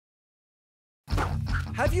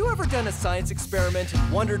Have you ever done a science experiment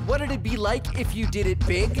and wondered what it'd be like if you did it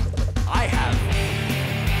big? I have.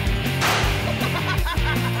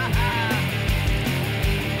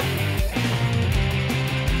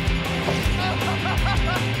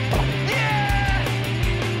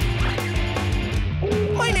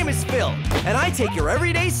 My name is Phil, and I take your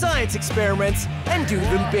everyday science experiments and do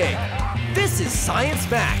them big. This is Science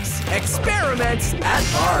Max, Experiments at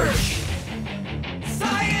Large.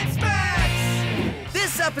 Science Max!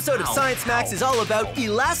 This episode of Science Max is all about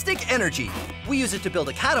elastic energy. We use it to build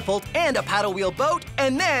a catapult and a paddle wheel boat,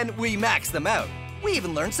 and then we max them out. We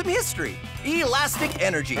even learned some history. Elastic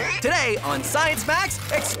energy. Today on Science Max,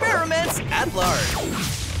 Experiments at Large.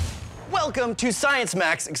 Welcome to Science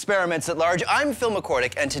Max Experiments at Large. I'm Phil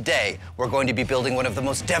McCordick, and today we're going to be building one of the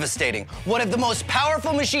most devastating, one of the most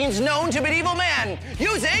powerful machines known to medieval man,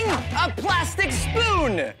 using a plastic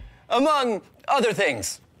spoon, among other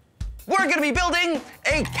things. We're going to be building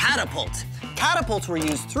a catapult. Catapults were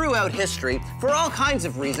used throughout history for all kinds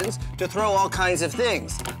of reasons to throw all kinds of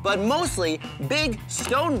things, but mostly big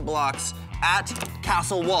stone blocks at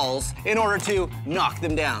castle walls in order to knock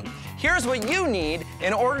them down. Here's what you need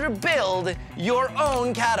in order to build your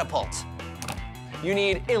own catapult. You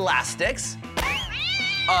need elastics,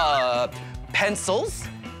 pencils,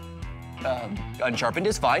 unsharpened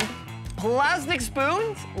is fine, plastic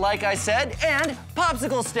spoons, like I said, and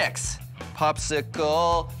popsicle sticks. Popsicle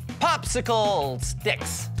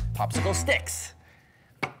sticks.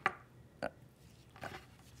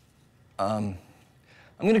 I'm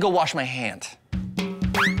gonna go wash my hand.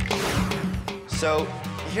 So,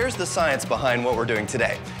 here's the science behind what we're doing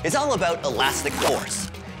today. It's all about elastic force.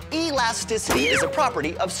 Elasticity is a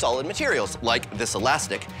property of solid materials, like this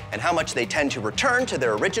elastic, and how much they tend to return to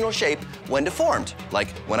their original shape when deformed, like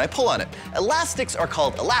when I pull on it. Elastics are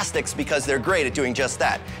called elastics because they're great at doing just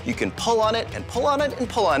that. You can pull on it and pull on it and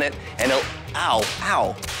pull on it, and it'll,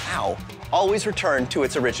 always return to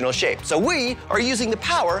its original shape. So we are using the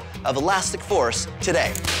power of elastic force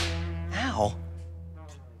today. Ow.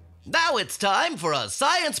 Now it's time for a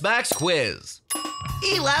Science Max quiz.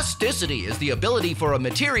 Elasticity is the ability for a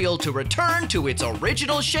material to return to its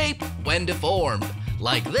original shape when deformed,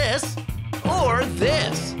 like this or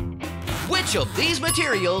this. Which of these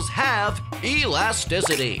materials have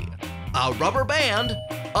elasticity? A rubber band,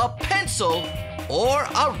 a pencil, or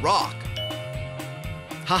a rock?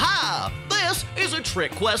 Haha! This is a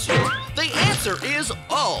trick question. The answer is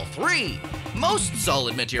all three. Most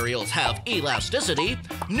solid materials have elasticity.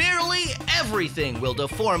 Nearly everything will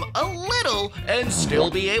deform a little and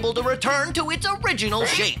still be able to return to its original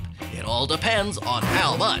shape. It all depends on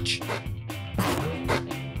how much.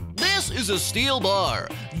 This is a steel bar.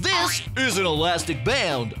 This is an elastic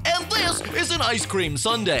band. And this is an ice cream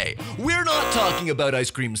sundae. We're not talking about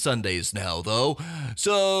ice cream sundaes now, though,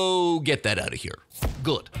 so get that out of here.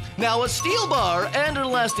 Good. Now, a steel bar and an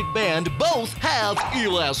elastic band both have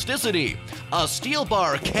elasticity. A steel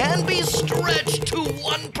bar can be stretched to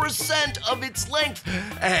 1% of its length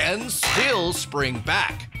and still spring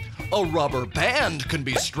back. A rubber band can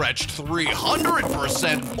be stretched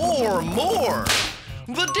 300% or more.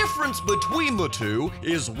 The difference between the two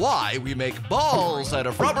is why we make balls out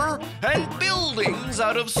of rubber and buildings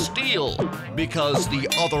out of steel, because the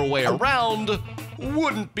other way around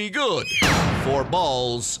wouldn't be good for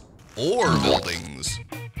balls or buildings.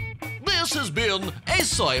 This has been a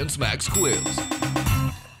Science Max quiz.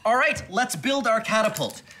 All right, let's build our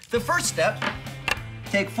catapult. The first step,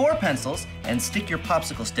 take 4 pencils and stick your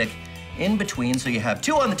popsicle stick in between so you have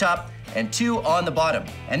 2 on the top and 2 on the bottom.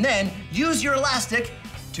 And then use your elastic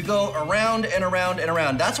to go around and around and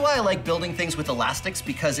around. That's why I like building things with elastics,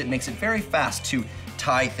 because it makes it very fast to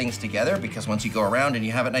tie things together, because once you go around and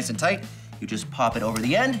you have it nice and tight, you just pop it over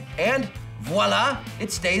the end and voila,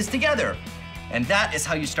 it stays together. And that is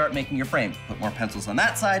how you start making your frame. Put more pencils on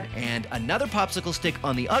that side and another popsicle stick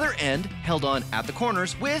on the other end, held on at the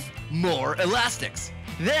corners with more elastics.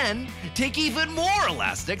 Then take even more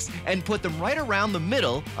elastics and put them right around the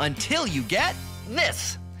middle until you get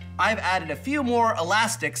this. I've added a few more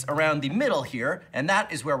elastics around the middle here, and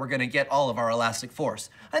that is where we're gonna get all of our elastic force.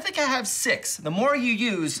 I think I have 6. The more you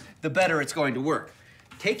use, the better it's going to work.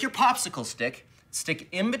 Take your popsicle stick, stick it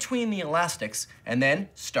in between the elastics, and then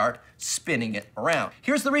start spinning it around.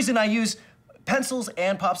 Here's the reason I use pencils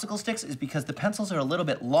and popsicle sticks, is because the pencils are a little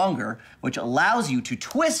bit longer, which allows you to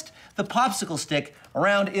twist the popsicle stick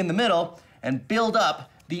around in the middle and build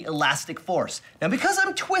up the elastic force. Now, because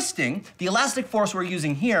I'm twisting, the elastic force we're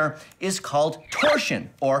using here is called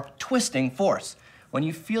torsion, or twisting force. When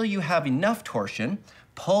you feel you have enough torsion,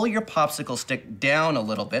 pull your popsicle stick down a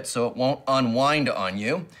little bit so it won't unwind on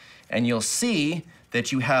you, and you'll see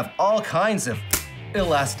that you have all kinds of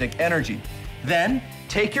elastic energy. Then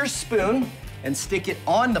take your spoon and stick it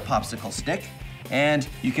on the popsicle stick, and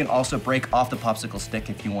you can also break off the popsicle stick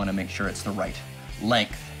if you want to make sure it's the right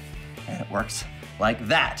length. And it works like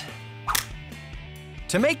that.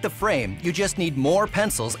 To make the frame, you just need more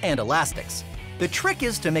pencils and elastics. The trick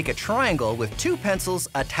is to make a triangle with 2 pencils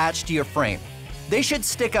attached to your frame. They should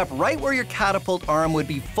stick up right where your catapult arm would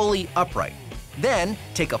be fully upright. Then,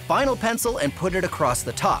 take a final pencil and put it across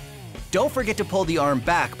the top. Don't forget to pull the arm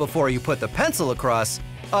back before you put the pencil across,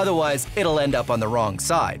 otherwise it'll end up on the wrong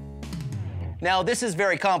side. Now, this is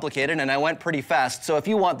very complicated and I went pretty fast, so if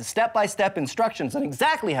you want the step-by-step instructions on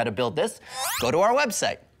exactly how to build this, go to our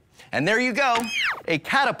website. And there you go, a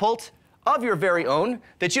catapult of your very own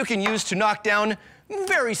that you can use to knock down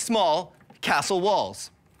very small castle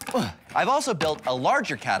walls. I've also built a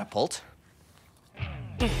larger catapult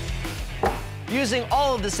using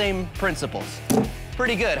all of the same principles.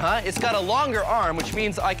 Pretty good, huh? It's got a longer arm, which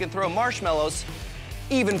means I can throw marshmallows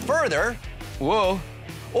even further. Whoa.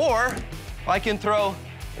 Or I can throw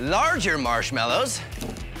larger marshmallows,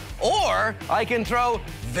 or I can throw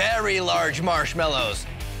very large marshmallows.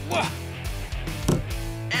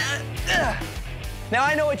 Now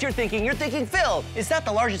I know what you're thinking. You're thinking, Phil, is that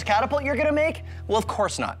the largest catapult you're gonna make? Well, of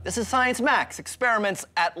course not. This is Science Max, experiments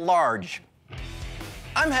at large.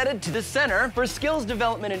 I'm headed to the Center for Skills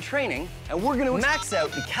Development and Training, and we're gonna max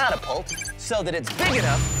out the catapult so that it's big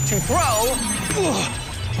enough to throw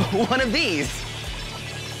one of these.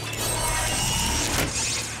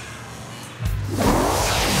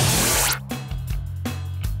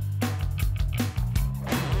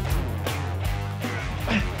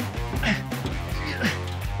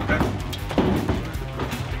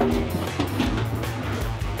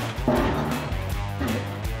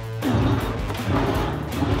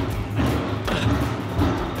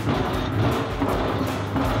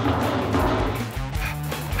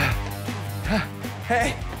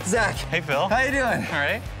 Hey, Zach. Hey, Phil. How you doing? All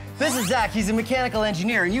right. This is Zach. He's a mechanical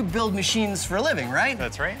engineer, and you build machines for a living, right?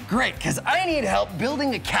 That's right. Great, because I need help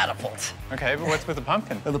building a catapult. Okay, but what's with the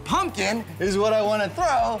pumpkin? Well, the pumpkin is what I want to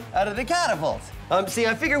throw out of the catapult. See,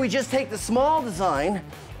 I figure we just take the small design,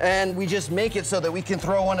 and we just make it so that we can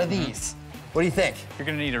throw one of these. What do you think? You're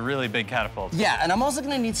gonna need a really big catapult. Yeah, and I'm also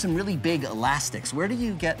gonna need some really big elastics. Where do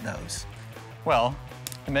you get those? Well,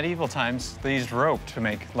 in medieval times, they used rope to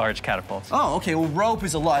make large catapults. Oh, okay, well, rope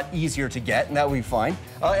is a lot easier to get, and that would be fine.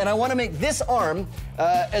 And I want to make this arm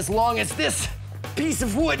as long as this piece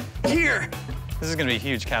of wood here. This is gonna be a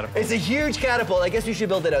huge catapult. It's a huge catapult. I guess we should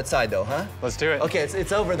build it outside, though, huh? Let's do it. Okay,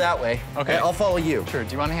 it's over that way. Okay. I'll follow you. Sure,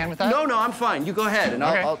 do you want a hand with that? No, I'm fine. You go ahead, and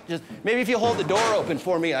Okay. I'll just, maybe if you hold the door open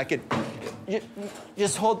for me, I could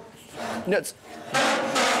just hold, no,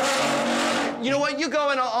 you know what, you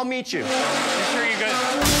go and I'll meet you. You sure you're good?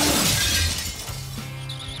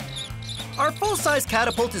 Our full-size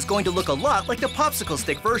catapult is going to look a lot like the popsicle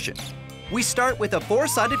stick version. We start with a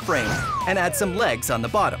 4-sided frame and add some legs on the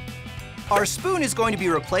bottom. Our spoon is going to be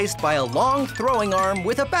replaced by a long throwing arm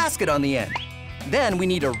with a basket on the end. Then we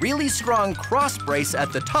need a really strong cross brace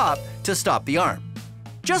at the top to stop the arm.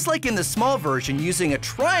 Just like in the small version, using a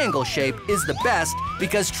triangle shape is the best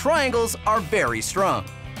because triangles are very strong.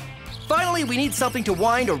 Finally, we need something to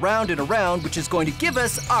wind around and around, which is going to give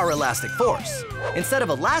us our elastic force. Instead of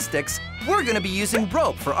elastics, we're going to be using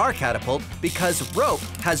rope for our catapult because rope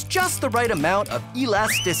has just the right amount of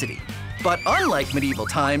elasticity. But unlike medieval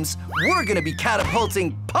times, we're going to be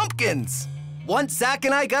catapulting pumpkins. Once Zach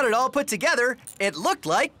and I got it all put together, it looked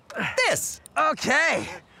like this. Okay,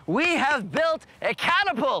 we have built a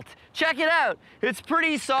catapult. Check it out. It's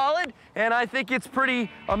pretty solid, and I think it's pretty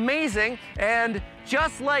amazing. And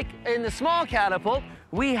just like in the small catapult,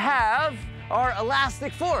 we have our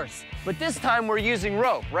elastic force. But this time we're using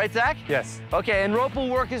rope, right, Zach? Yes. Okay, and rope will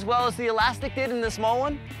work as well as the elastic did in the small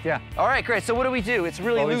one? Yeah. All right, great. So what do we do? It's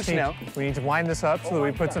really loose now. We need to wind this up so that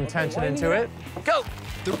we put some tension into it. Go!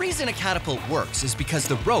 The reason a catapult works is because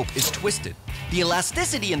the rope is twisted. The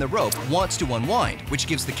elasticity in the rope wants to unwind, which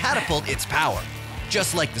gives the catapult its power.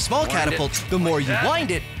 Just like the small catapult, the more you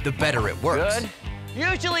wind it, the better it works. Good.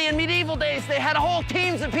 Usually in medieval days, they had whole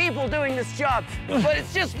teams of people doing this job, but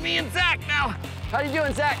it's just me and Zach now. How you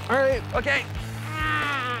doing, Zach? All right. Okay.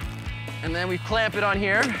 And then we clamp it on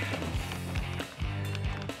here.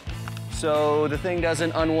 So the thing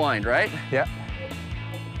doesn't unwind, right? Yeah.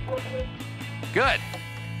 Good.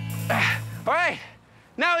 All right,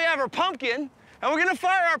 now we have our pumpkin, and we're gonna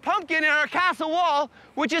fire our pumpkin in our castle wall,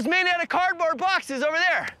 which is made out of cardboard boxes over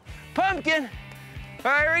there. Pumpkin.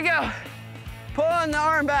 All right, here we go. Pulling the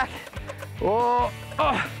arm back. Oh,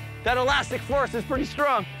 that elastic force is pretty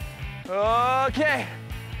strong. Okay.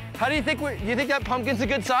 How do you think that pumpkin's a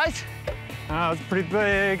good size? Oh, it's pretty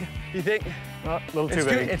big. You think? Oh, a little too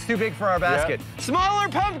big. It's too big for our basket. Yep. Smaller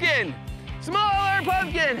pumpkin! Smaller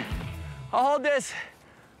pumpkin! I'll hold this.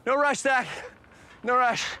 No rush, Zach. No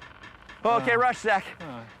rush. Okay, rush, Zach.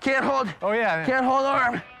 Can't hold. Oh, yeah. Can't hold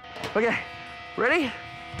arm. Okay, ready?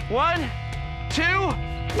 1, 2,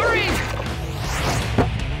 3!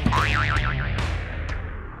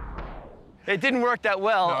 It didn't work that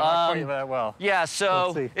well. No, not quite that well. Yeah,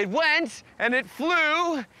 so Let's see. it went and it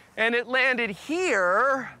flew and it landed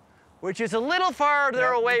here, which is a little farther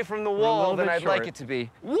away from the wall than I'd like it to be.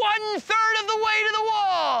 1/3 of the way to the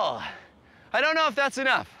wall! I don't know if that's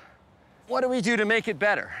enough. What do we do to make it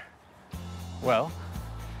better? Well,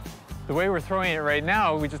 the way we're throwing it right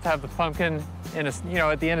now, we just have the pumpkin in a,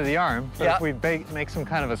 at the end of the arm. But if we make some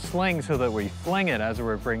kind of a sling so that we fling it as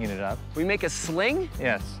we're bringing it up. We make a sling?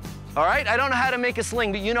 Yes. All right, I don't know how to make a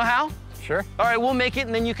sling, but you know how? Sure. All right, we'll make it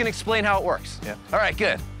and then you can explain how it works. Yeah. All right,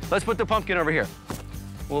 good. Let's put the pumpkin over here.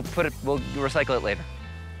 We'll recycle it later.